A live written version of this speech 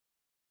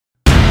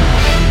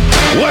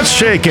What's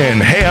shaking?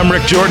 Hey, I'm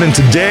Rick Jordan.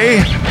 Today,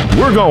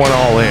 we're going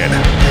all in.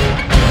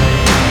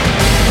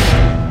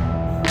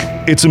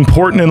 It's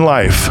important in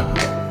life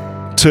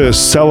to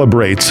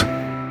celebrate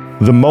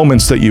the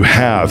moments that you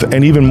have.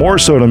 And even more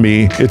so to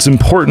me, it's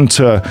important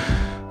to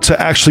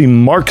actually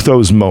mark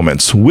those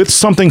moments with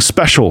something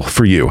special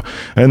for you.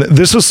 And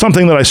this is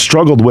something that I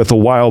struggled with a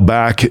while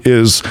back,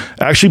 is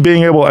actually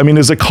being able,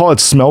 as they call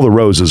it, smell the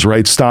roses,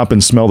 right? Stop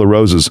and smell the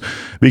roses.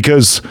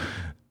 Because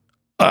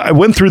I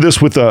went through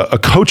this with a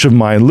coach of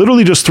mine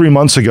literally just 3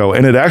 months ago,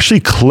 and it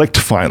actually clicked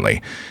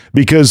finally,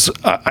 because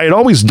I had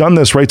always done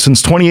this right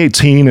since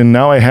 2018. And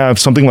now I have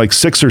something like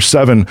 6 or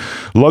 7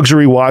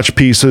 luxury watch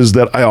pieces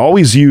that I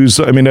always use.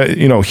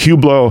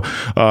 Hublot,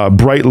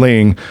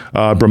 Breitling,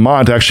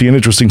 Bremont, actually an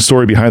interesting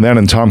story behind that,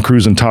 and Tom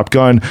Cruise and Top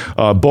Gun,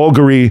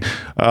 Bulgari,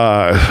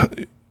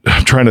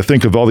 I'm trying to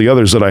think of all the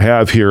others that I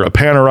have here. A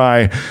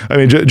Panerai.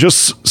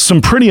 Just some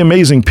pretty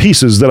amazing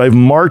pieces that I've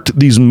marked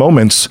these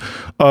moments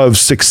of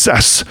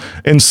success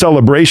and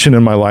celebration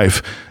in my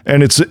life.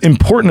 And it's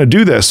important to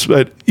do this.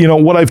 But,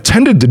 what I've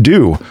tended to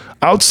do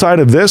outside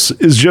of this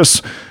is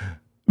just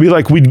be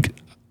like, we'd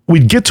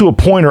get to a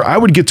point, or I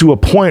would get to a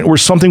point where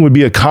something would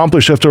be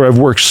accomplished after I've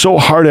worked so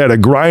hard at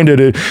it,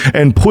 grinded it,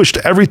 and pushed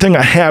everything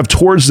I have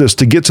towards this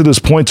to get to this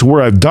point to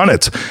where I've done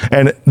it.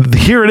 And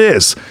here it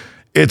is.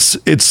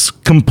 It's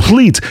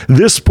complete,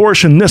 this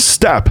portion, this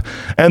step.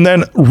 And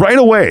then right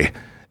away,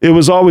 it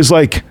was always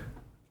like,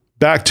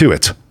 back to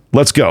it.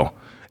 Let's go.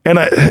 And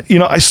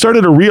I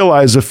started to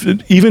realize,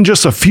 even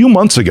just a few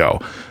months ago,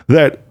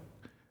 that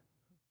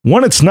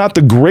one, it's not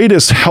the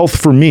greatest health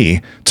for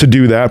me to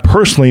do that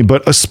personally,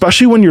 but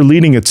especially when you're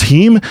leading a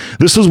team,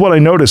 this is what I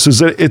notice, is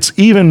that it's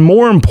even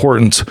more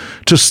important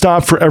to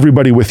stop for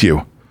everybody with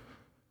you.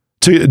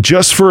 To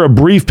just for a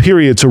brief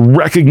period to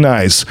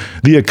recognize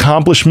the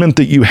accomplishment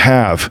that you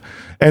have,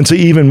 and to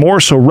even more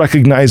so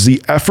recognize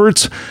the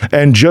efforts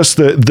and just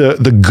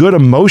the good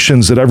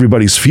emotions that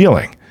everybody's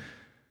feeling.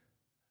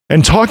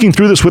 And talking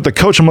through this with the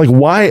coach, I'm like,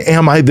 why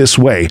am I this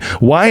way?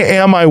 Why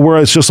am I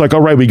where it's just like, all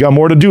right, we got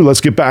more to do.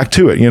 Let's get back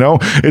to it.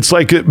 It's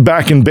like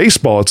back in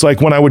baseball. It's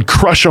like when I would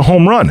crush a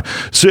home run.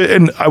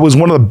 And I was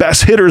one of the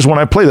best hitters when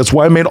I played. That's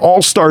why I made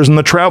all-stars in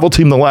the travel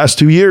team the last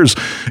 2 years.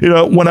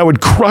 When I would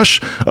crush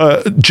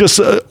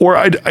or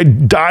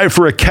I'd dive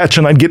for a catch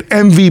and I'd get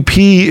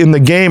MVP in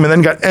the game and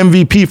then got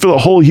MVP for the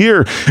whole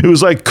year. It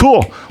was like,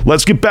 cool,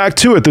 let's get back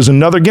to it. There's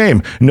another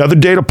game, another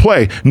day to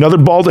play, another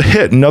ball to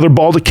hit, another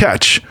ball to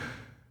catch.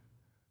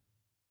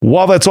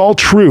 While that's all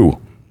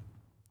true,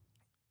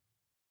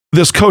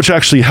 this coach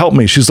actually helped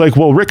me. She's like,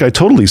 well, Rick, I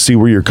totally see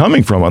where you're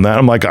coming from on that.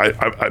 I'm like,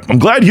 I'm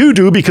glad you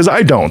do, because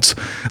I don't.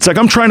 It's like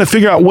I'm trying to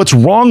figure out what's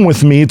wrong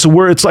with me to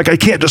where it's like I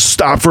can't just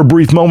stop for a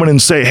brief moment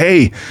and say,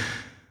 hey,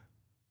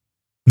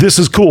 this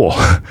is cool.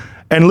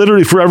 And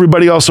literally for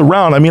everybody else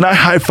around, I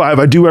high five,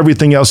 I do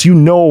everything else. You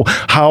know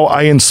how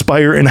I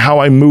inspire and how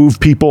I move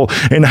people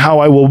and how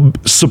I will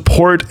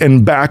support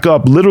and back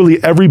up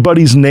literally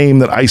everybody's name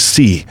that I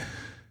see.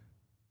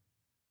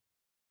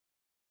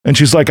 And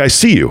she's like, I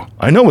see you.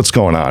 I know what's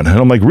going on. And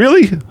I'm like,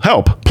 really?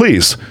 Help,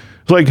 please.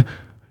 It's like,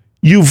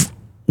 you've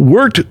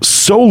worked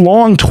so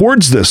long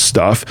towards this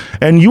stuff,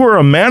 and you are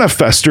a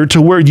manifester to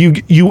where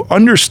you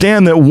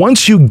understand that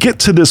once you get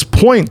to this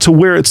point to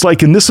where it's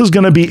like, and this is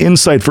going to be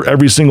insight for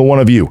every single one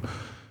of you,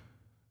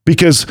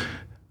 because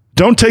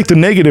don't take the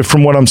negative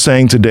from what I'm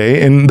saying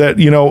today, and that,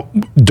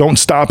 don't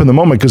stop in the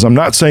moment, because I'm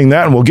not saying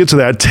that, and we'll get to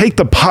that. Take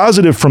the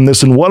positive from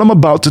this and what I'm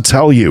about to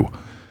tell you.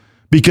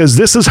 Because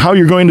this is how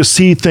you're going to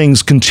see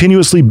things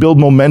continuously build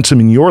momentum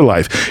in your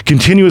life,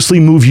 continuously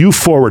move you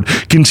forward,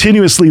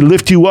 continuously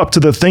lift you up to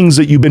the things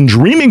that you've been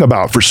dreaming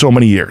about for so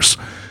many years.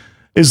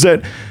 Is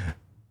that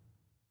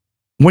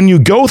when you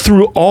go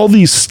through all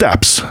these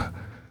steps,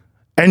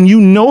 and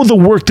the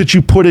work that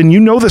you put in,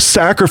 the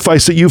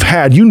sacrifice that you've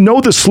had,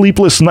 the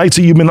sleepless nights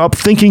that you've been up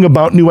thinking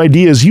about new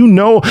ideas,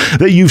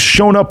 that you've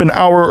shown up an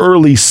hour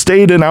early,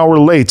 stayed an hour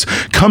late,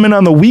 come in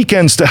on the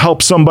weekends to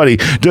help somebody,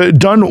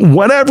 done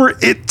whatever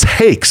it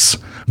takes,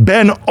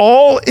 been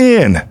all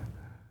in.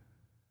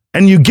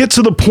 And you get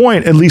to the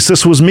point, at least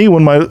this was me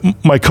when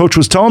my coach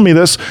was telling me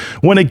this,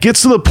 when it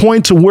gets to the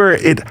point to where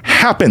it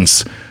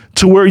happens,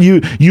 to where you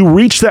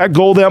reach that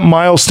goal, that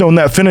milestone,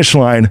 that finish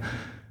line,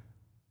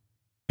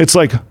 it's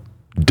like,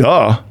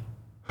 duh.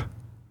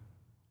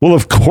 Well,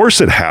 of course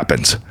it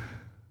happened.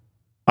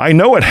 I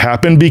know it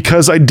happened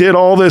because I did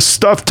all this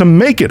stuff to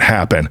make it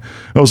happen.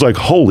 I was like,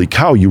 holy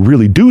cow, you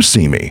really do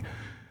see me.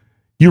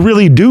 You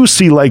really do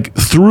see like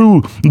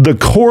through the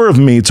core of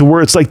me to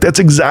where it's like, that's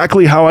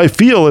exactly how I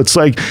feel. It's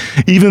like,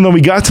 even though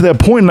we got to that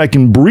point and I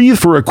can breathe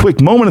for a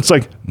quick moment, it's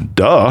like,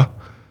 duh.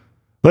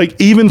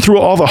 Like even through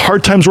all the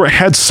hard times where I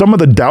had some of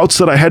the doubts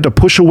that I had to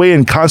push away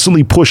and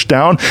constantly push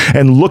down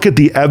and look at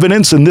the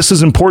evidence. And this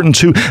is important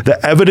too. The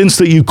evidence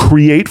that you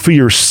create for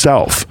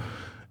yourself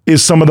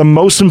is some of the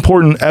most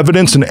important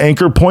evidence and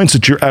anchor points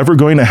that you're ever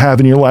going to have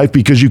in your life,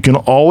 because you can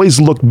always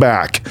look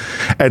back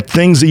at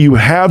things that you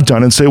have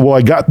done and say,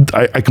 well,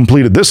 I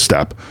completed this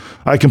step.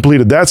 I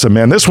completed that. So,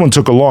 man, this one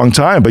took a long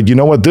time, but you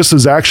know what? This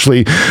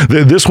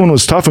one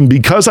was tough. And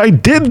because I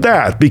did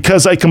that,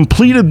 because I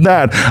completed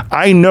that,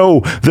 I know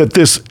that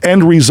this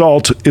end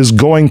result is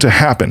going to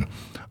happen.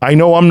 I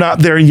know I'm not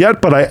there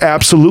yet, but I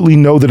absolutely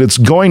know that it's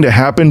going to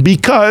happen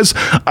because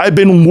I've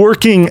been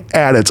working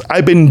at it.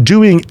 I've been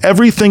doing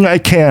everything I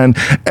can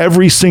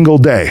every single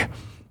day.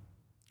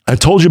 I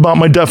told you about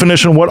my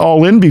definition of what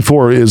all in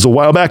before is a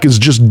while back, is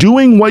just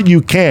doing what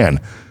you can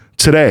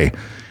today.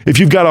 If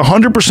you've got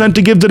 100%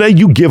 to give today,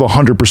 you give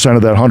 100%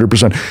 of that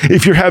 100%.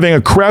 If you're having a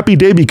crappy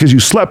day because you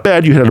slept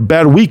bad, you had a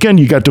bad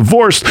weekend, you got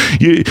divorced,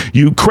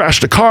 you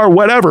crashed a car,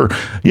 whatever,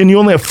 and you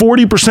only have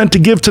 40% to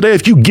give today,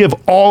 if you give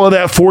all of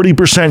that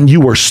 40%,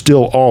 you are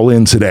still all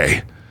in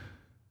today.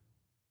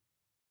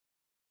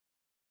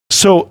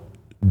 So,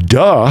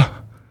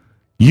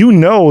 you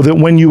know that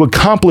when you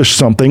accomplish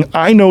something,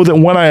 I know that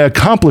when I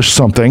accomplish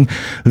something,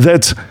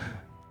 that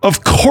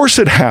of course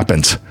it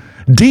happens.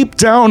 Deep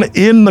down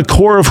in the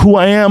core of who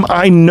I am,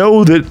 I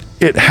know that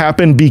it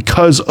happened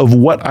because of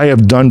what I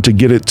have done to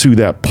get it to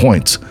that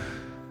point.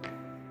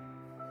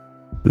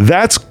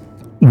 That's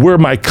where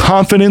my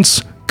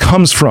confidence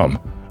comes from,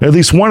 at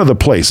least one of the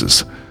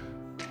places,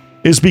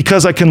 is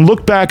because I can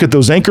look back at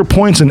those anchor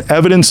points and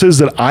evidences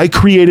that I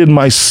created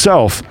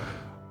myself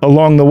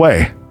along the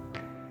way.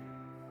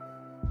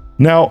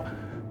 Now,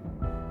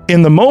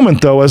 in the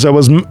moment, though, as I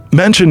was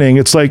mentioning,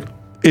 it's like,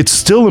 it's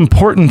still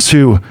important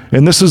to,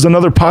 and this is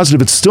another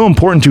positive, it's still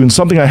important to, and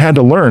something I had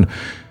to learn,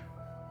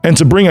 and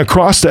to bring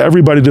across to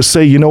everybody to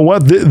say, you know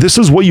what, this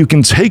is what you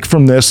can take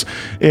from this.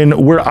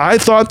 And where I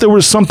thought there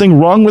was something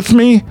wrong with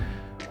me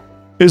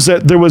is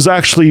that there was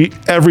actually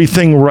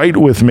everything right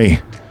with me,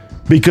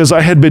 because I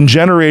had been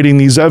generating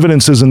these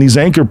evidences and these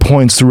anchor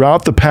points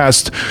throughout the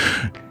past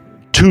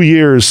 2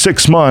 years,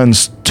 6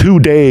 months, 2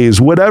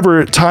 days,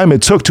 whatever time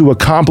it took to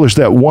accomplish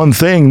that one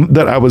thing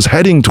that I was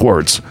heading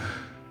towards.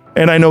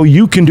 And I know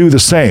you can do the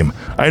same.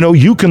 I know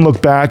you can look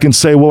back and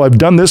say, well, I've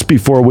done this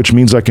before, which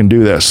means I can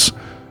do this.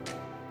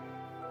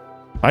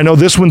 I know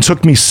this one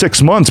took me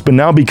 6 months, but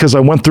now because I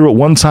went through it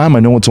one time, I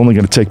know it's only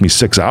going to take me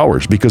 6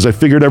 hours because I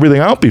figured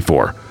everything out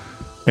before.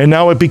 And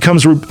now it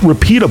becomes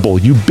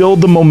repeatable. You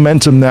build the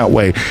momentum that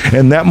way.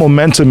 And that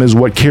momentum is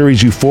what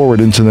carries you forward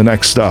into the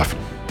next stuff.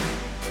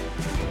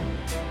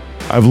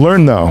 I've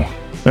learned, though,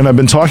 and I've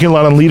been talking a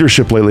lot on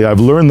leadership lately, I've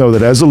learned, though,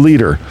 that as a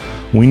leader,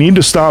 we need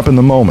to stop in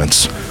the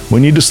moments. We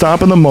need to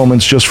stop in the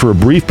moments just for a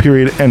brief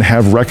period and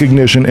have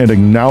recognition and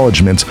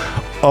acknowledgement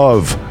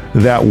of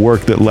that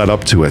work that led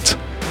up to it.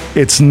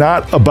 It's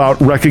not about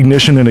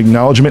recognition and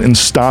acknowledgement and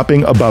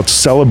stopping, about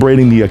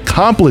celebrating the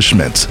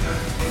accomplishment.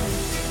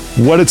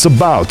 What it's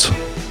about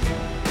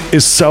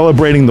is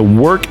celebrating the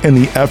work and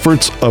the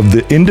efforts of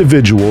the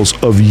individuals,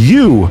 of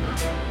you,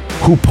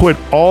 who put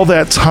all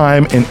that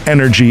time and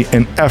energy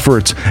and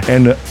effort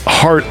and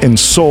heart and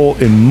soul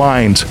and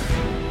mind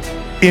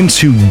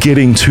into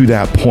getting to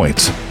that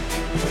point.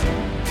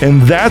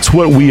 And that's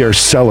what we are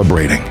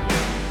celebrating.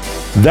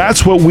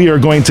 That's what we are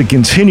going to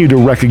continue to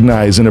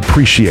recognize and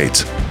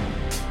appreciate.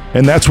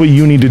 And that's what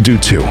you need to do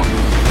too.